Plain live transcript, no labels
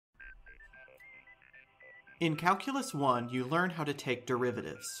In Calculus 1, you learn how to take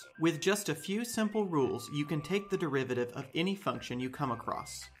derivatives. With just a few simple rules, you can take the derivative of any function you come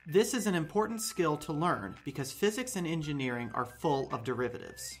across. This is an important skill to learn because physics and engineering are full of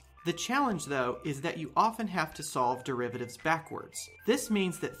derivatives. The challenge, though, is that you often have to solve derivatives backwards. This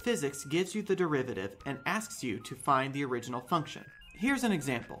means that physics gives you the derivative and asks you to find the original function. Here's an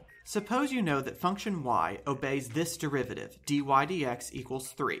example. Suppose you know that function y obeys this derivative, dy dx equals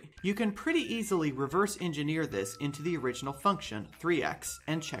 3. You can pretty easily reverse engineer this into the original function, 3x,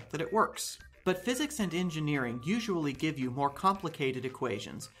 and check that it works. But physics and engineering usually give you more complicated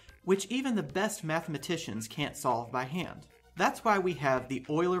equations, which even the best mathematicians can't solve by hand. That's why we have the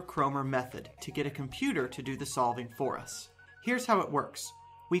Euler-Cromer method to get a computer to do the solving for us. Here's how it works.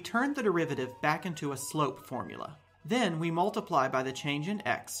 We turn the derivative back into a slope formula. Then we multiply by the change in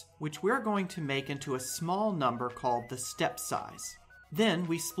x, which we're going to make into a small number called the step size. Then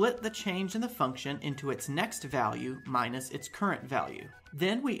we split the change in the function into its next value minus its current value.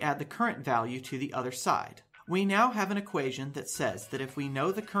 Then we add the current value to the other side. We now have an equation that says that if we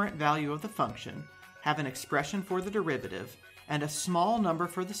know the current value of the function, have an expression for the derivative, and a small number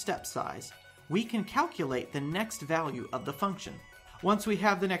for the step size, we can calculate the next value of the function. Once we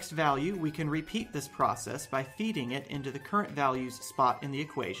have the next value, we can repeat this process by feeding it into the current value's spot in the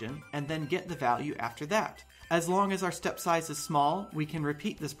equation, and then get the value after that. As long as our step size is small, we can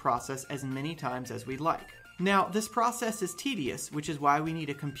repeat this process as many times as we'd like. Now, this process is tedious, which is why we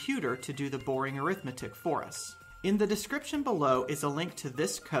need a computer to do the boring arithmetic for us. In the description below is a link to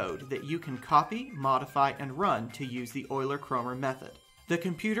this code that you can copy, modify, and run to use the Euler-Cromer method. The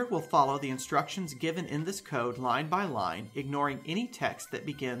computer will follow the instructions given in this code line by line, ignoring any text that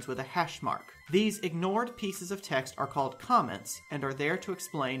begins with a hash mark. These ignored pieces of text are called comments and are there to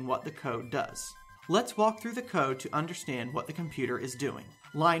explain what the code does. Let's walk through the code to understand what the computer is doing.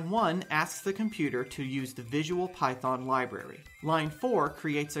 Line 1 asks the computer to use the VPython library. Line 4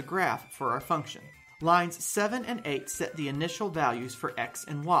 creates a graph for our function. Lines 7 and 8 set the initial values for x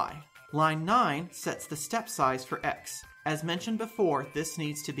and y. Line 9 sets the step size for x. As mentioned before, this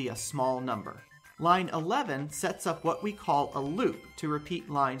needs to be a small number. Line 11 sets up what we call a loop to repeat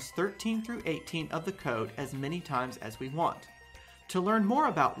lines 13 through 18 of the code as many times as we want. To learn more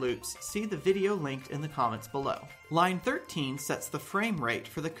about loops, see the video linked in the comments below. Line 13 sets the frame rate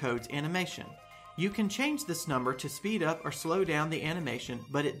for the code's animation. You can change this number to speed up or slow down the animation,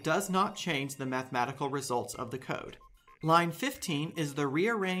 but it does not change the mathematical results of the code. Line 15 is the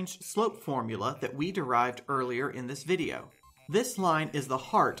rearranged slope formula that we derived earlier in this video. This line is the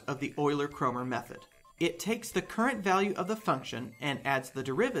heart of the Euler-Cromer method. It takes the current value of the function and adds the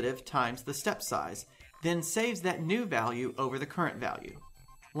derivative times the step size, then saves that new value over the current value.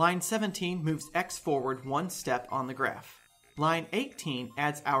 Line 17 moves x forward one step on the graph. Line 18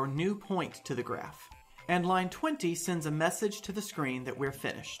 adds our new point to the graph. And line 20 sends a message to the screen that we're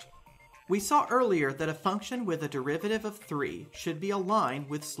finished. We saw earlier that a function with a derivative of 3 should be a line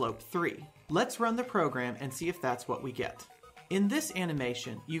with slope 3. Let's run the program and see if that's what we get. In this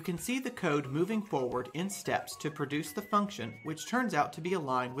animation, you can see the code moving forward in steps to produce the function, which turns out to be a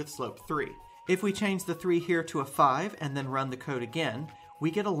line with slope 3. If we change the 3 here to a 5 and then run the code again,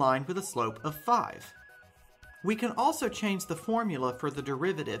 we get a line with a slope of 5. We can also change the formula for the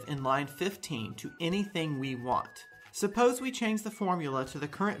derivative in line 15 to anything we want. Suppose we change the formula to the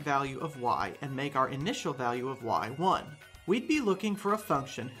current value of y and make our initial value of y 1. We'd be looking for a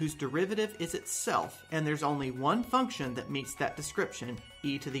function whose derivative is itself, and there's only one function that meets that description,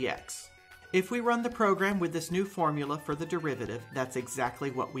 e to the x. If we run the program with this new formula for the derivative, that's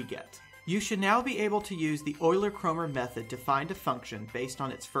exactly what we get. You should now be able to use the Euler-Cromer method to find a function based on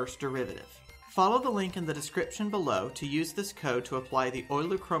its first derivative. Follow the link in the description below to use this code to apply the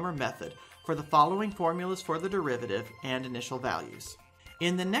Euler-Cromer method for the following formulas for the derivative and initial values.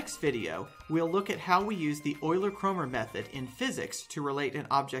 In the next video, we'll look at how we use the Euler-Cromer method in physics to relate an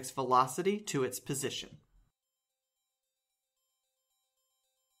object's velocity to its position.